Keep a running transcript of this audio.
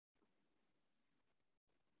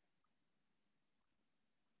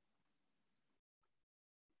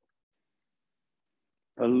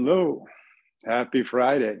Hello, happy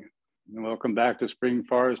Friday, and welcome back to Spring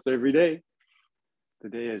Forest Every Day.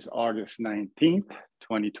 Today is August 19th,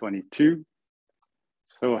 2022.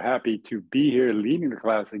 So happy to be here leading the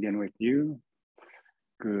class again with you.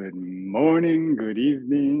 Good morning, good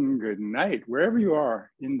evening, good night, wherever you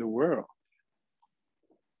are in the world.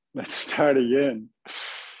 Let's start again.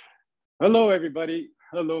 Hello, everybody.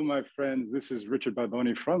 Hello, my friends. This is Richard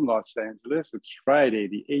Babboni from Los Angeles. It's Friday,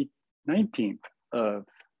 the 19th of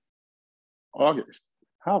August.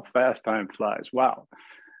 How fast time flies. Wow.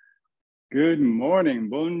 Good morning.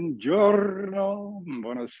 Buongiorno.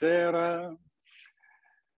 Buonasera.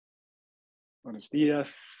 Buenos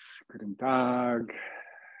dias. Guten Tag.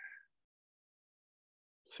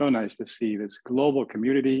 So nice to see this global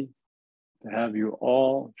community, to have you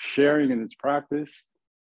all sharing in this practice.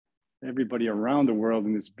 Everybody around the world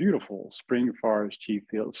in this beautiful spring forest chi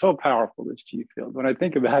field. So powerful, this chi field. When I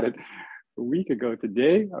think about it, a week ago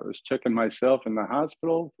today, I was checking myself in the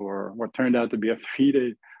hospital for what turned out to be a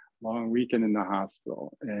 3-day long weekend in the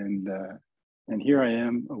hospital. And here I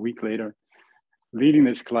am a week later, leading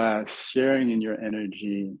this class, sharing in your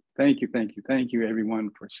energy. Thank you, thank you, thank you,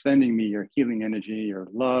 everyone, for sending me your healing energy, your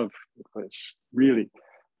love. It was really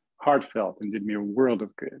heartfelt and did me a world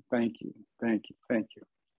of good. Thank you, thank you, thank you.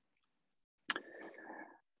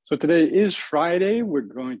 So today is Friday. We're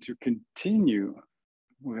going to continue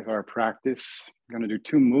with our practice. We're going to do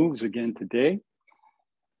 2 moves again today.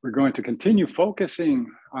 We're going to continue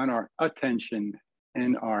focusing on our attention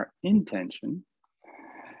and our intention.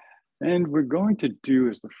 And we're going to do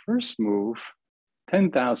as the first move,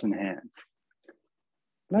 10,000 hands.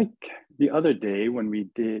 Like the other day when we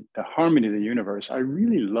did the harmony of the universe, I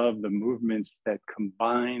really love the movements that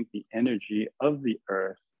combine the energy of the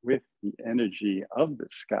earth with the energy of the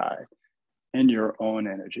sky and your own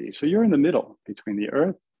energy. So you're in the middle between the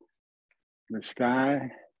earth, the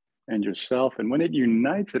sky, and yourself. And when it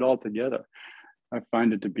unites it all together, I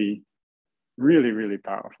find it to be really, really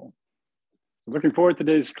powerful. So looking forward to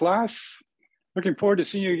today's class. Looking forward to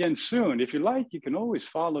seeing you again soon. If you like, you can always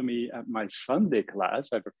follow me at my Sunday class.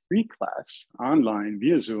 I have a free class online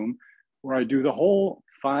via Zoom where I do the whole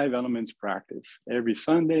 5 elements practice every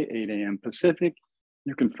Sunday, 8 a.m. Pacific.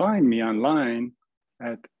 You can find me online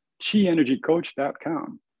at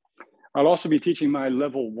qienergycoach.com. I'll also be teaching my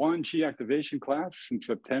level 1 Qi activation class in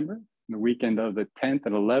September, the weekend of the 10th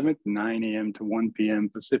and 11th, 9 a.m. to 1 p.m.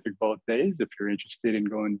 Pacific both days. If you're interested in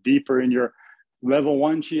going deeper in your level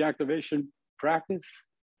 1 Qi activation practice,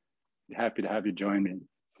 happy to have you join me.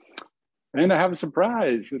 And I have a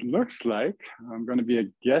surprise. It looks like I'm going to be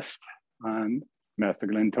a guest on Master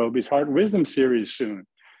Glenn Toby's Heart Wisdom series soon,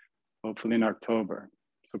 hopefully in October.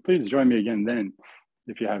 So please join me again then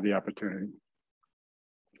if you have the opportunity.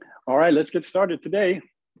 All right, let's get started today.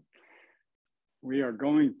 We are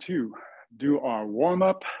going to do our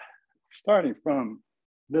warm-up, starting from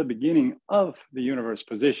the beginning of the universe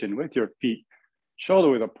position with your feet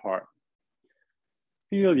shoulder-width apart.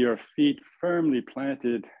 Feel your feet firmly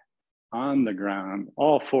planted on the ground,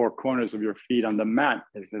 all 4 corners of your feet on the mat,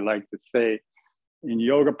 as they like to say in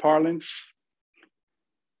yoga parlance.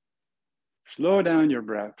 Slow down your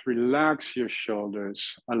breath, relax your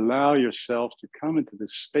shoulders, allow yourself to come into the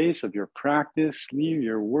space of your practice, leave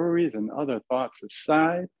your worries and other thoughts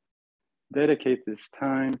aside, dedicate this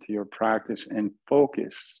time to your practice and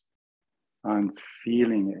focus on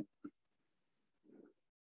feeling it.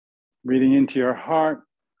 Breathing into your heart.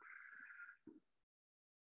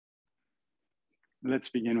 Let's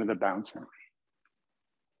begin with a bouncing.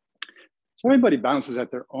 So everybody bounces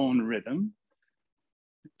at their own rhythm.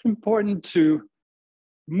 It's important to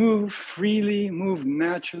move freely, move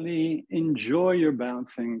naturally, enjoy your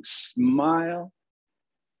bouncing, smile.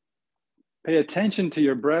 Pay attention to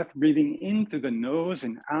your breath, breathing in through the nose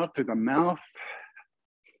and out through the mouth.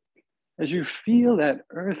 As you feel that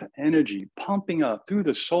earth energy pumping up through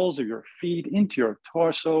the soles of your feet into your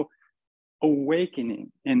torso,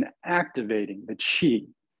 awakening and activating the chi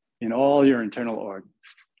in all your internal organs.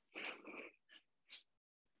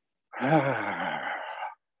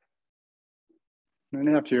 And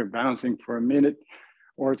after you're bouncing for a minute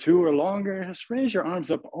or 2 or longer, just raise your arms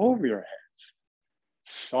up over your heads.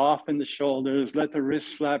 Soften the shoulders, let the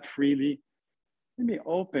wrists flap freely. Maybe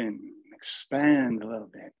open, expand a little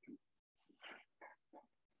bit.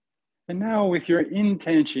 And now with your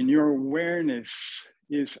intention, your awareness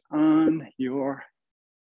is on your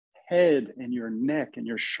head and your neck and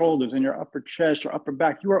your shoulders and your upper chest, your upper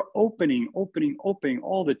back. You are opening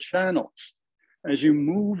all the channels as you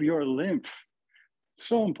move your lymph.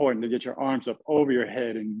 So important to get your arms up over your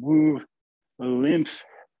head and move the lymph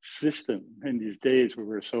system in these days where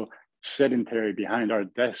we're so sedentary behind our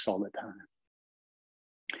desks all the time.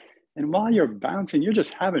 And while you're bouncing, you're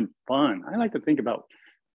just having fun. I like to think about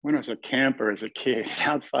when I was a camper as a kid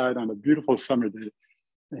outside on a beautiful summer day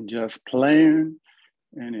and just playing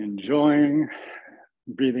and enjoying,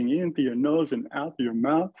 breathing in through your nose and out through your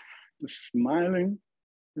mouth, just smiling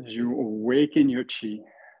as you awaken your chi.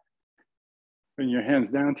 Bring your hands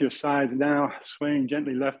down to your sides now, swaying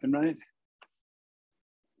gently left and right.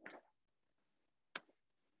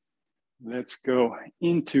 Let's go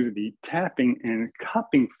into the tapping and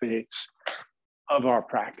cupping phase of our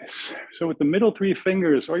practice. So with the middle three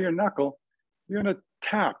fingers or your knuckle, you're gonna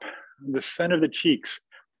tap the center of the cheeks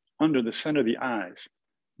under the center of the eyes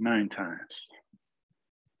 9 times.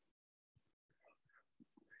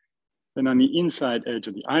 Then on the inside edge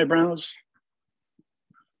of the eyebrows,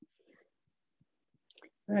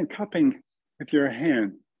 and cupping with your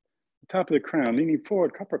hand, the top of the crown, leaning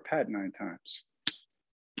forward, cup or pat 9 times.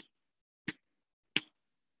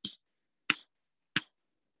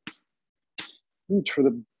 Reach for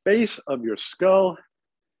the base of your skull,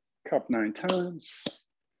 cup 9 times.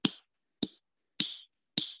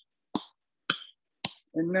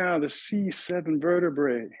 And now the C7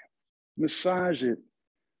 vertebrae, massage it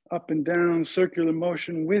up and down, circular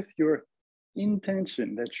motion with your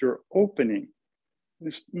intention that you're opening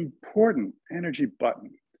this important energy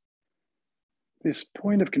button, this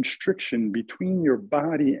point of constriction between your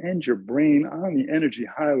body and your brain on the energy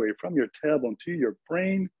highway from your tailbone to your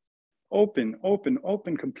brain. Open, open,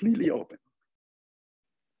 open, completely open.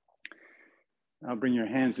 Now bring your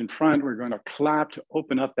hands in front. We're going to clap to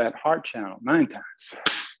open up that heart channel 9 times.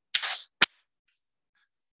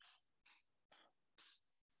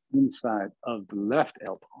 Inside of the left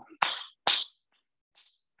elbow.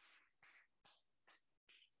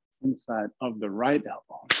 Inside of the right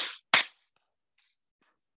elbow.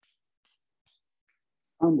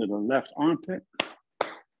 Under the left armpit.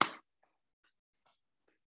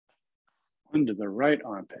 Under the right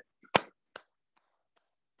armpit.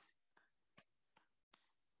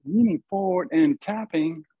 Leaning forward and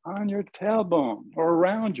tapping on your tailbone or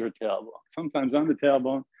around your tailbone. Sometimes on the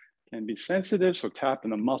tailbone can be sensitive, so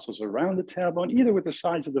tapping the muscles around the tailbone, either with the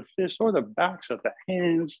sides of the fist or the backs of the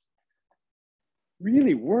hands.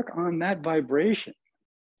 Really work on that vibration.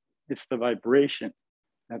 It's the vibration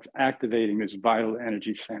that's activating this vital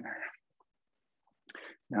energy center.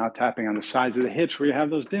 Now tapping on the sides of the hips where you have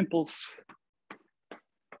those dimples.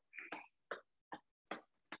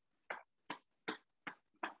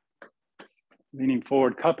 Leaning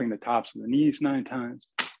forward, cupping the tops of the knees 9 times.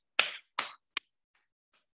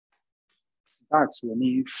 Backs of the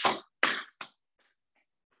knees.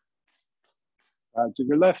 Sides of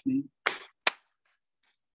your left knee.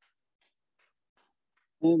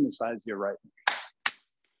 And the sides of your right knee.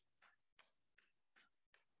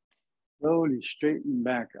 Slowly straighten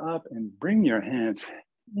back up and bring your hands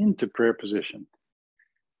into prayer position.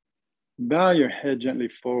 Bow your head gently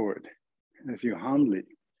forward as you humbly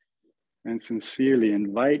and sincerely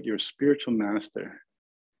invite your spiritual master,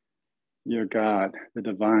 your God, the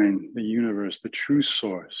divine, the universe, the true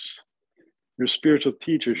source, your spiritual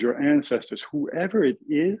teachers, your ancestors, whoever it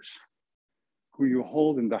is who you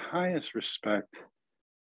hold in the highest respect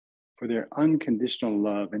for their unconditional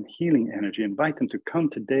love and healing energy. Invite them to come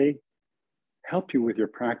today, help you with your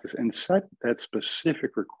practice, and set that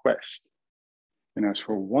specific request. You can ask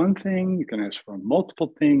for one thing, you can ask for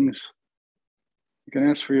multiple things. You can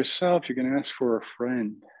ask for yourself, you can ask for a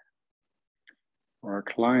friend or a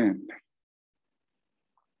client.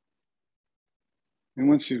 And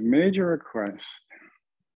once you've made your request,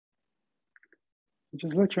 you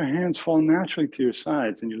just let your hands fall naturally to your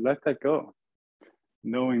sides and you let that go,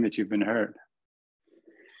 knowing that you've been heard.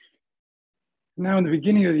 Now in the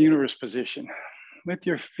beginning of the universe position, with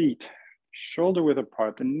your feet shoulder width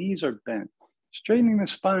apart, the knees are bent, straightening the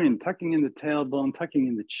spine, tucking in the tailbone, tucking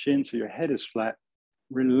in the chin so your head is flat,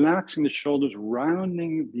 relaxing the shoulders,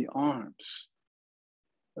 rounding the arms,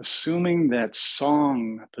 assuming that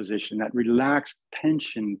song position, that relaxed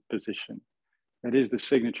tension position. That is the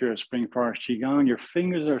signature of Spring Forest Qigong. Your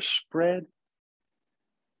fingers are spread,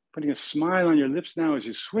 putting a smile on your lips now as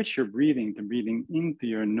you switch your breathing to breathing in through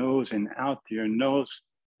your nose and out through your nose,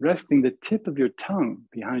 resting the tip of your tongue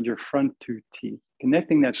behind your front 2 teeth,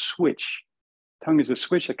 connecting that switch. Tongue is the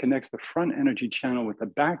switch that connects the front energy channel with the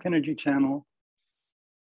back energy channel.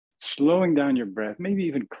 Slowing down your breath, maybe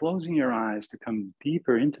even closing your eyes to come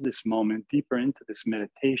deeper into this moment, deeper into this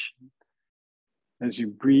meditation. As you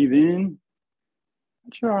breathe in,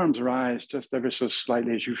 let your arms rise just ever so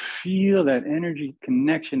slightly as you feel that energy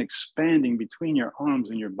connection expanding between your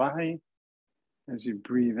arms and your body. As you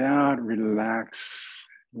breathe out, relax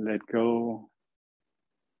let go,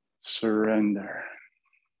 surrender.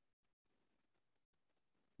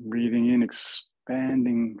 Breathing in,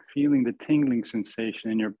 expanding, feeling the tingling sensation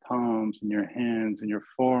in your palms, in your hands, in your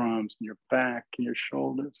forearms, in your back, in your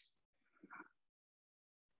shoulders.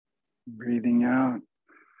 Breathing out,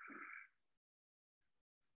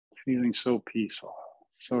 feeling so peaceful,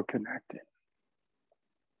 so connected.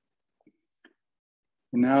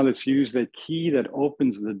 And now let's use that key that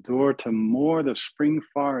opens the door to more, the Spring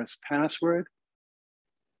Forest password.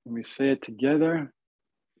 And we say it together.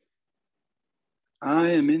 I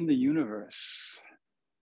am in the universe.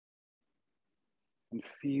 And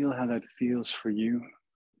feel how that feels for you.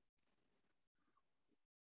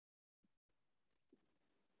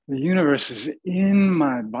 The universe is in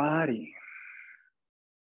my body.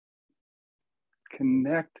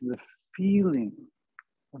 Connect to the feeling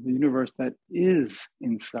of the universe that is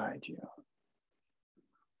inside you.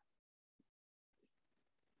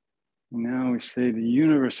 Now we say the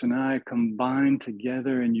universe and I combine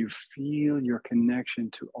together, and you feel your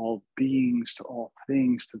connection to all beings, to all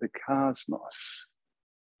things, to the cosmos.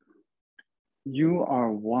 You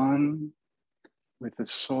are one with the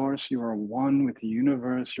source. You are one with the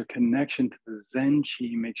universe. Your connection to the Zen Chi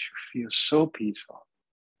makes you feel so peaceful,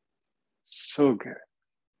 so good.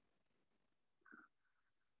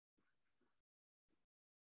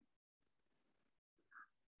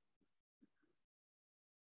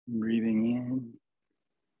 Breathing in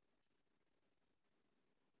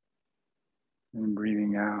and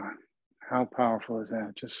breathing out. How powerful is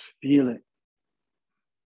that? Just feel it.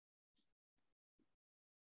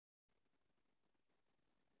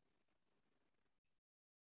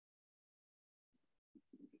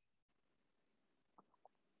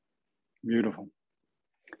 Beautiful.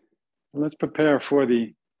 Let's prepare for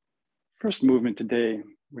the first movement today,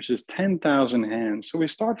 which is 10,000 hands. So we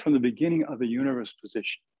start from the beginning of the universe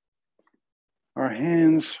position. Our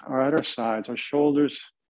hands are at our sides, our shoulders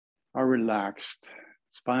are relaxed,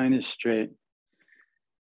 spine is straight,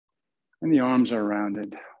 and the arms are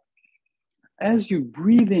rounded. As you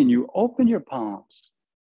breathe in, you open your palms,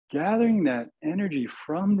 gathering that energy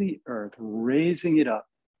from the earth, raising it up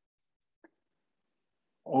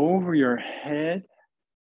over your head.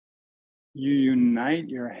 You unite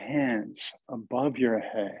your hands above your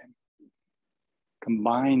head,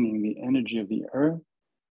 combining the energy of the earth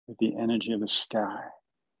with the energy of the sky.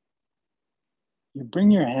 You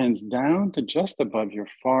bring your hands down to just above your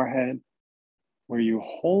forehead, where you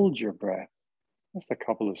hold your breath just a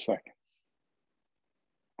couple of seconds.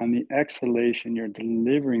 On the exhalation, you're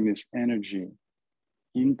delivering this energy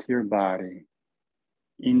into your body,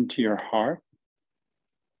 into your heart.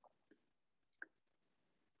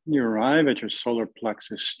 You arrive at your solar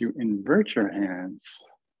plexus, you invert your hands,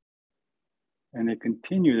 and they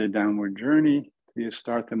continue the downward journey till you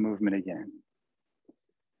start the movement again.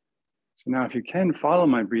 So now if you can, follow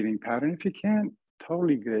my breathing pattern. If you can't,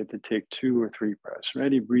 totally good to take 2 or 3 breaths.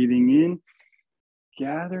 Ready? Breathing in,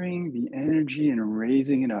 gathering the energy and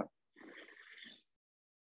raising it up.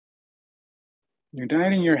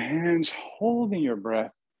 Uniting your hands, holding your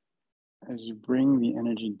breath as you bring the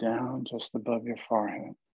energy down just above your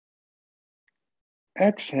forehead.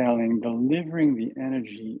 Exhaling, delivering the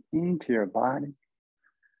energy into your body.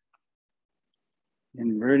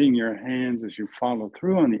 Inverting your hands as you follow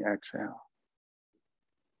through on the exhale.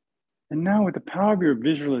 And now with the power of your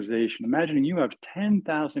visualization, imagining you have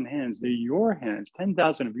 10,000 hands. They're your hands,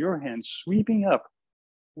 10,000 of your hands sweeping up.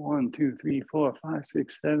 1, 2, 3, 4, 5,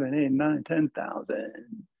 6, 7, 8, 9, 10,000.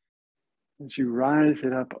 As you rise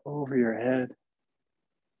it up over your head,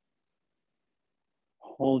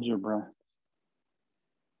 hold your breath.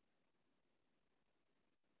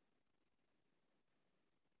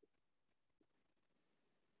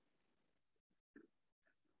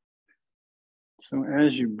 So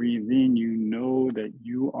as you breathe in, you know that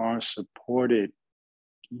you are supported.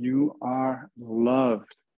 You are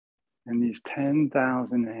loved. And these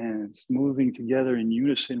 10,000 hands moving together in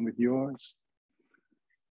unison with yours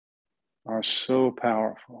are so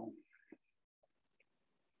powerful.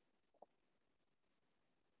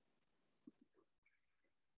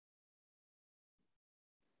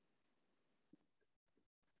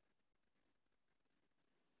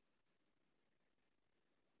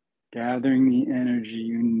 Gathering the energy,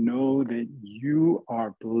 you know that you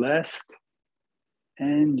are blessed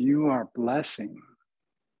and you are blessing.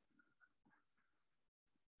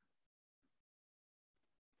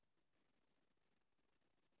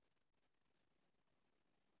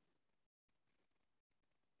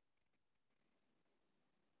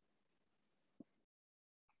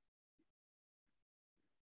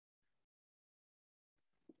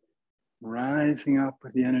 Rising up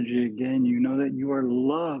with the energy again, you know that you are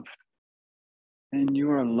loved and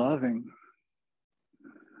you are loving.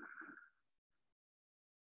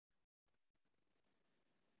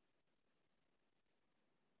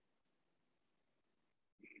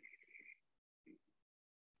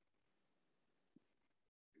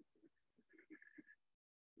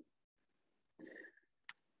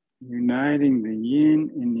 Uniting the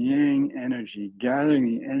yin and yang energy,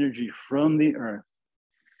 gathering the energy from the earth,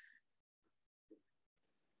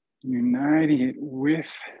 uniting it with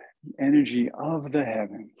the energy of the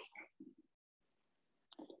heavens,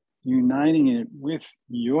 uniting it with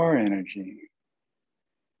your energy.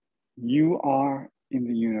 You are in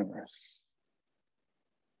the universe.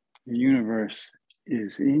 The universe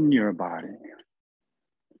is in your body.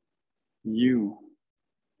 You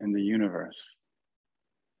and the universe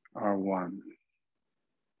are one.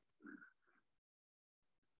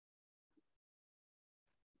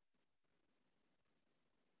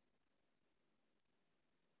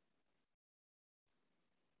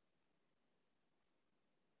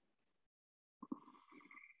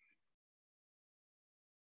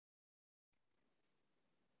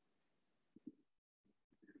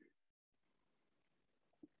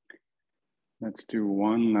 Let's do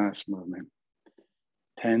one last movement.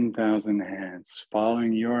 10,000 hands,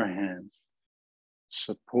 following your hands,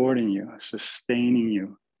 supporting you, sustaining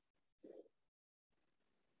you.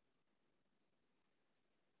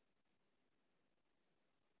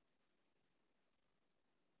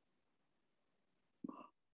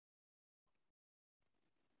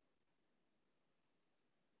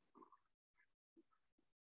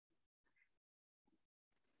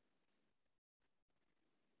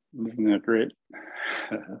 Isn't that great?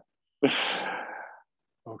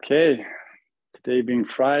 Okay, today being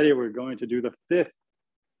Friday, we're going to do the 5th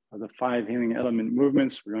of the 5 healing element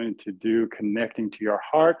movements. We're going to do connecting to your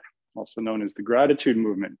heart, also known as the gratitude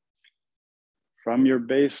movement. From your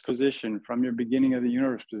base position, from your beginning of the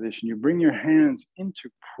universe position, you bring your hands into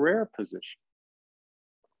prayer position.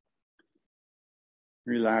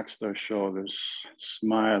 Relax those shoulders,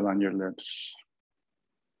 smile on your lips,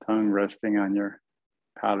 tongue resting on your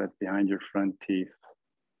palate behind your front teeth.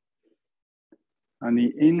 On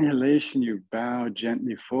the inhalation, you bow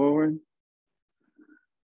gently forward.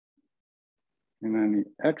 And on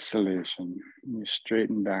the exhalation, you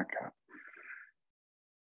straighten back up.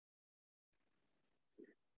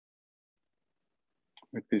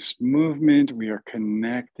 With this movement, we are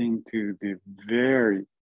connecting to the very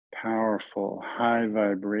powerful high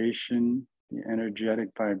vibration, the energetic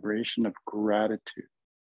vibration of gratitude.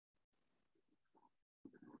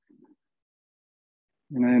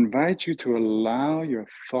 And I invite you to allow your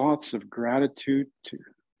thoughts of gratitude to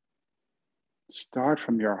start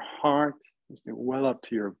from your heart as they well up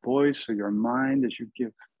to your voice or your mind as you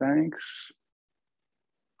give thanks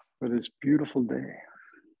for this beautiful day.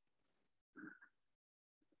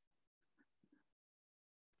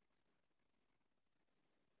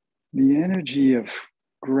 The energy of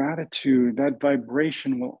gratitude, that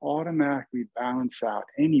vibration will automatically balance out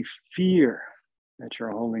any fear that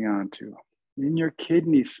you're holding on to. In your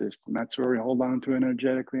kidney system, that's where we hold on to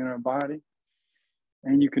energetically in our body.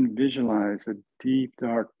 And you can visualize a deep,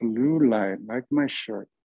 dark blue light, like my shirt,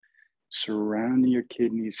 surrounding your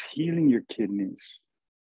kidneys, healing your kidneys.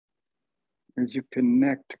 As you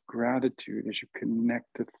connect to gratitude, as you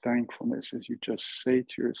connect to thankfulness, as you just say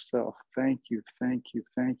to yourself, thank you, thank you,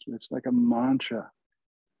 thank you. It's like a mantra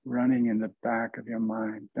running in the back of your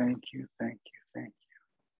mind. Thank you, thank you, thank you.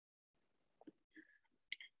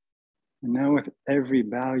 And now with every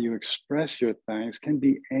bow, you express your thanks. Can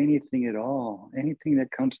be anything at all, anything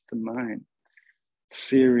that comes to mind.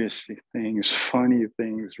 Serious things, funny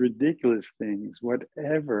things, ridiculous things,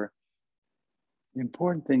 whatever. The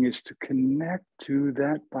important thing is to connect to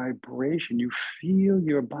that vibration. You feel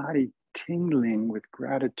your body tingling with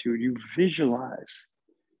gratitude. You visualize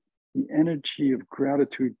the energy of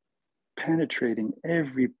gratitude penetrating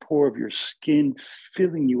every pore of your skin,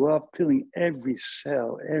 filling you up, filling every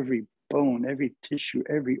cell, every bone, every tissue,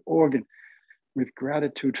 every organ with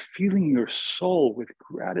gratitude, feeling your soul with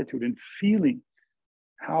gratitude and feeling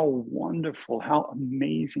how wonderful, how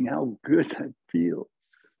amazing, how good that feels.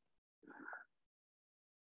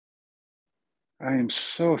 I am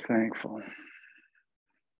so thankful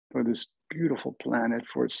for this beautiful planet,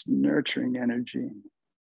 for its nurturing energy,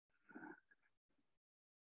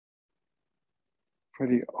 for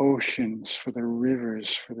the oceans, for the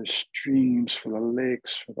rivers, for the streams, for the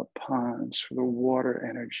lakes, for the ponds, for the water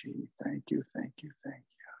energy. Thank you, thank you, thank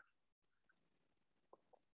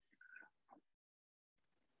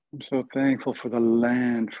you. I'm so thankful for the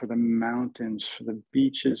land, for the mountains, for the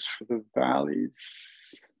beaches, for the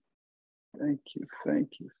valleys. Thank you, thank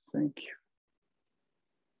you, thank you.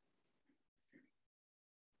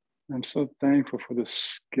 I'm so thankful for the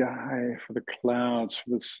sky, for the clouds, for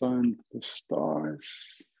the sun, for the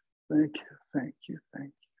stars. Thank you, thank you,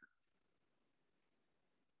 thank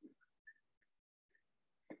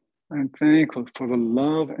you. I'm thankful for the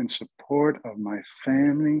love and support of my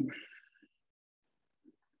family.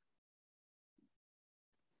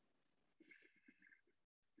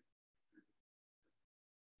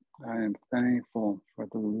 I am thankful for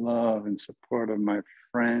the love and support of my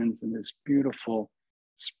friends in this beautiful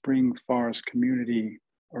spring forest community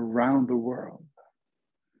around the world.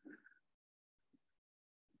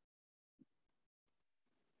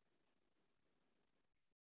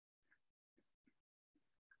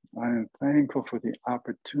 I am thankful for the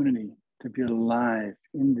opportunity to be alive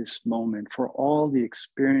in this moment, for all the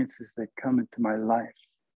experiences that come into my life,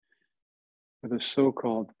 for the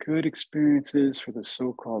so-called good experiences, for the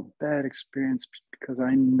so-called bad experience, because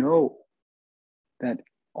I know that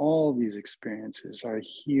all these experiences are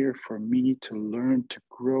here for me to learn, to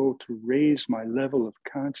grow, to raise my level of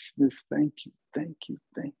consciousness. Thank you, thank you,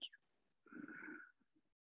 thank you.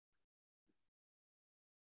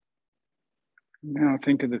 Now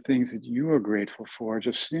think of the things that you are grateful for.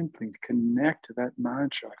 Just simply connect to that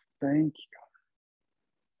mantra. Thank you.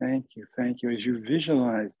 Thank you. Thank you. As you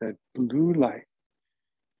visualize that blue light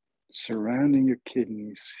surrounding your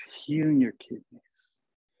kidneys, healing your kidneys,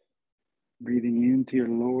 breathing into your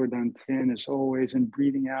lower dantian as always, and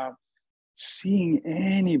breathing out, seeing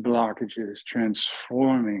any blockages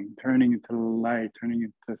transforming, turning into light, turning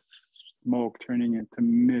into smoke, turning into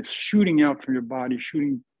mist, shooting out from your body,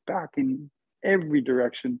 shooting back in every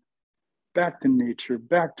direction, back to nature,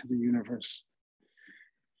 back to the universe.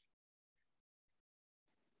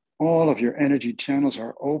 All of your energy channels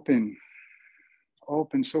are open,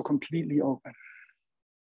 so completely open.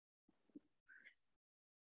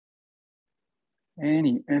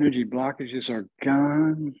 Any energy blockages are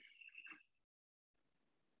gone.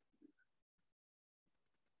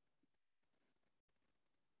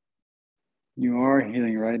 You are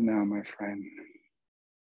healing right now, my friend.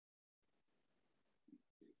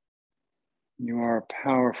 You are a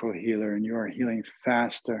powerful healer, and you are healing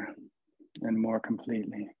faster and more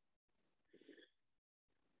completely.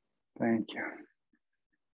 Thank you.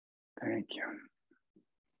 Thank you.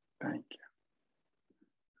 Thank you.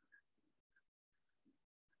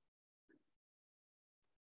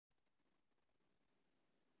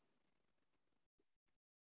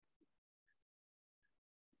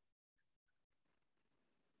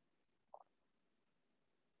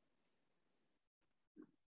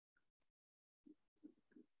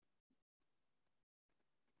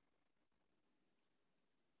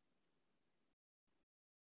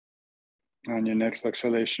 On your next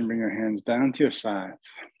exhalation, bring your hands down to your sides.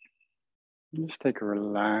 And just take a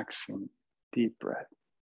relaxing, deep breath.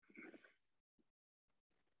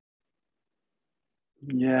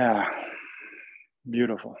 Yeah,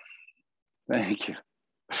 beautiful. Thank you.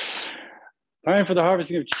 Time for the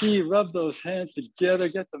harvesting of chi. Rub those hands together.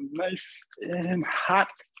 Get them nice and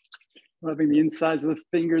hot. Rubbing the insides of the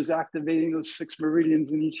fingers, activating those 6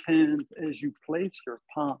 meridians in each hand as you place your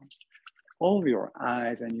palms over your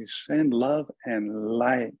eyes and you send love and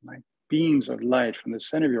light, like beams of light from the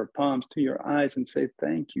center of your palms to your eyes, and say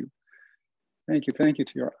thank you. Thank you, thank you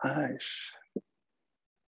to your eyes.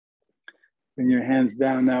 Bring your hands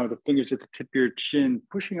down now, the fingers at the tip of your chin,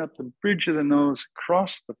 pushing up the bridge of the nose,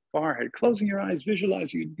 across the forehead, closing your eyes,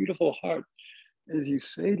 visualizing a beautiful heart as you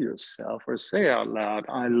say to yourself or say out loud,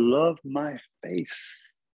 I love my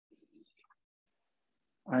face.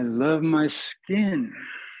 I love my skin.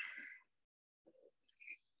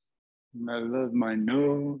 I love my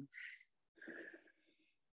nose.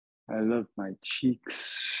 I love my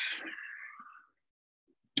cheeks.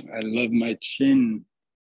 I love my chin.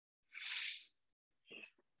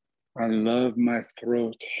 I love my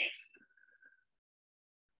throat.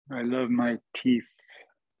 I love my teeth.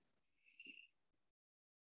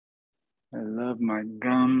 I love my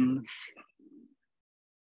gums.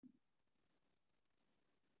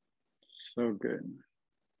 So good.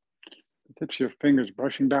 The tips of your fingers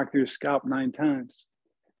brushing back through your scalp 9 times.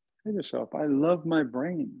 Say to yourself, I love my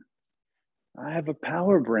brain. I have a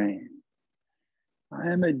power brain. I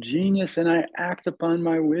am a genius and I act upon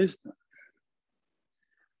my wisdom.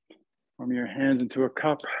 Form your hands into a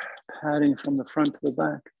cup, patting from the front to the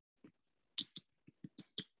back.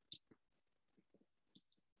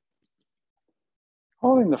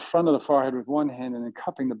 Holding the front of the forehead with one hand and then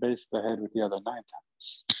cupping the base of the head with the other 9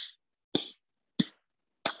 times.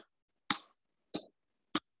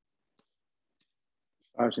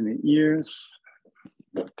 Massaging the ears,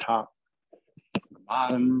 the top, the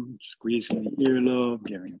bottom, squeezing the earlobe,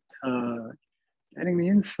 giving a tug, getting the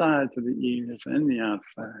insides of the ears and the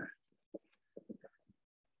outside.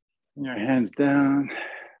 Bring your hands down,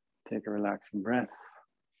 take a relaxing breath.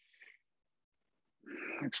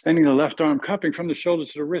 Extending the left arm, cupping from the shoulder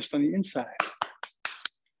to the wrist on the inside,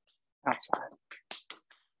 outside.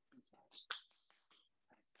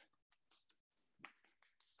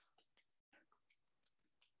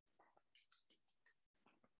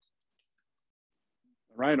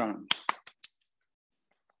 Right arm.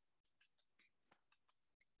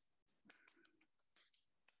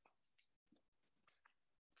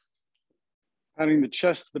 Patting the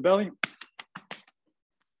chest to the belly.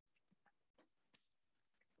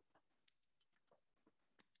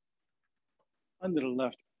 Under the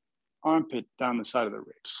left armpit, down the side of the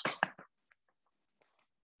ribs.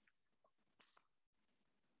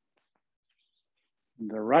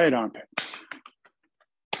 The right armpit.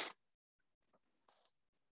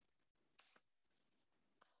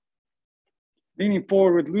 Leaning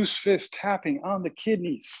forward with loose fists, tapping on the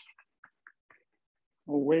kidneys.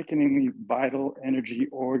 Awakening the vital energy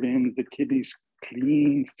organs. The kidneys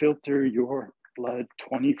clean, filter your blood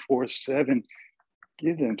 24/7.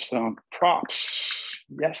 Give them some props.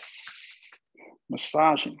 Yes.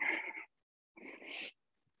 Massaging.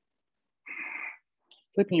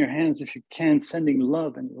 Flipping your hands if you can, sending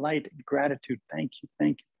love and light and gratitude. Thank you,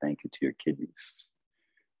 thank you, thank you to your kidneys.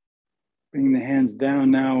 Bringing the hands down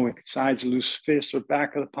now with sides of loose fists or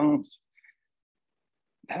back of the palms.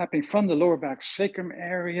 Tapping from the lower back sacrum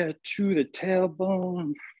area to the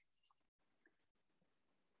tailbone.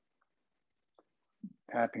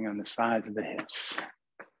 Tapping on the sides of the hips.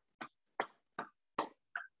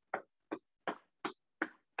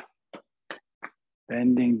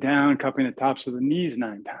 Bending down, cupping the tops of the knees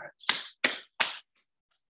 9 times.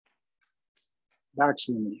 Backs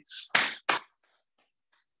of the knees.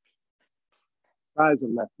 Sides of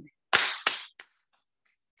the left knee.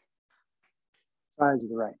 Sides of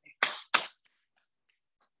the right knee.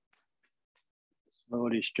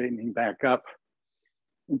 Slowly straightening back up.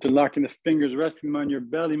 Interlocking the fingers, resting them on your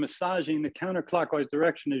belly, massaging the counterclockwise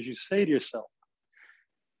direction as you say to yourself,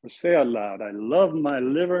 or say out loud, I love my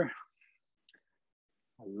liver.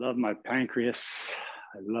 I love my pancreas.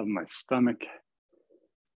 I love my stomach. I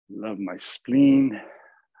love my spleen.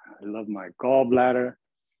 I love my gallbladder.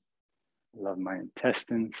 I love my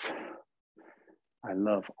intestines. I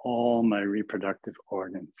love all my reproductive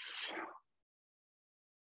organs.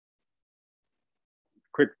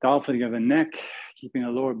 Quick dolphining of the neck, keeping the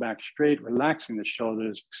lower back straight, relaxing the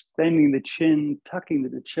shoulders, extending the chin, tucking to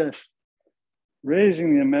the chest,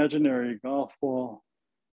 raising the imaginary golf ball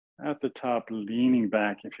at the top, leaning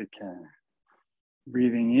back if you can.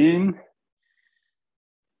 Breathing in,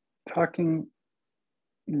 tucking,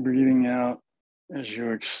 breathing out as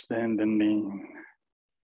you extend and lean.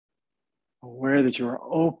 Aware that you are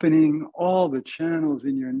opening all the channels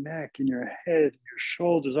in your neck, in your head, your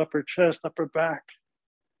shoulders, upper chest, upper back.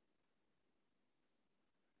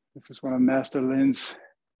 This is one of Master Lin's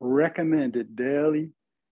recommended daily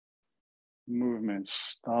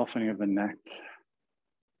movements, dolphining of the neck.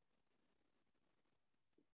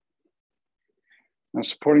 Now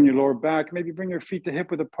supporting your lower back, maybe bring your feet to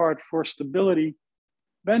hip width apart for stability.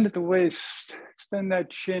 Bend at the waist, extend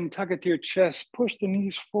that chin, tuck it to your chest, push the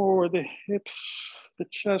knees forward, the hips, the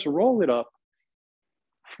chest, roll it up.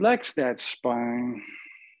 Flex that spine.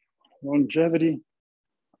 Longevity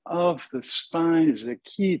of the spine is the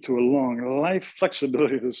key to a long life.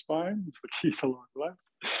 Flexibility of the spine is the key to long life.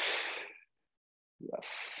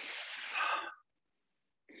 Yes.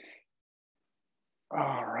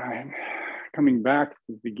 All right. Coming back to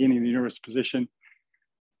the beginning of the universe position.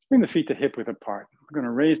 Bring the feet to hip width apart. We're going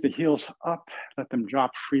to raise the heels up, let them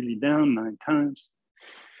drop freely down 9 times.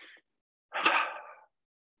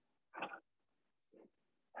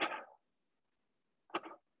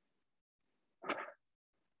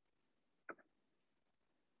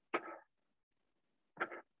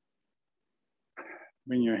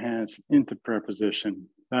 Bring your hands into prayer position,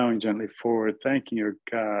 bowing gently forward, thanking your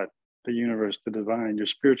God, the universe, the divine, your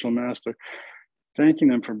spiritual master, thanking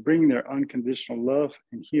them for bringing their unconditional love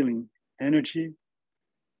and healing energy,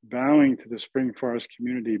 bowing to the Spring Forest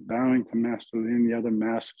community, bowing to Master Lin, the other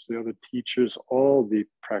masters, the other teachers, all the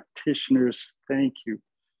practitioners. Thank you.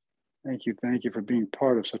 Thank you. Thank you for being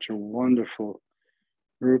part of such a wonderful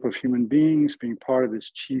group of human beings, being part of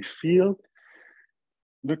this Qi field.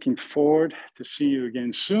 Looking forward to see you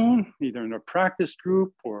again soon, either in a practice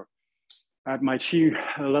group or at my Qi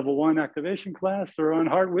level 1 activation class or on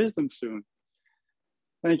Heart Wisdom soon.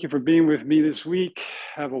 Thank you for being with me this week.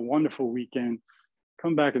 Have a wonderful weekend.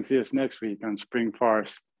 Come back and see us next week on Spring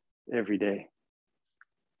Forest every day.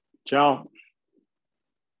 Ciao.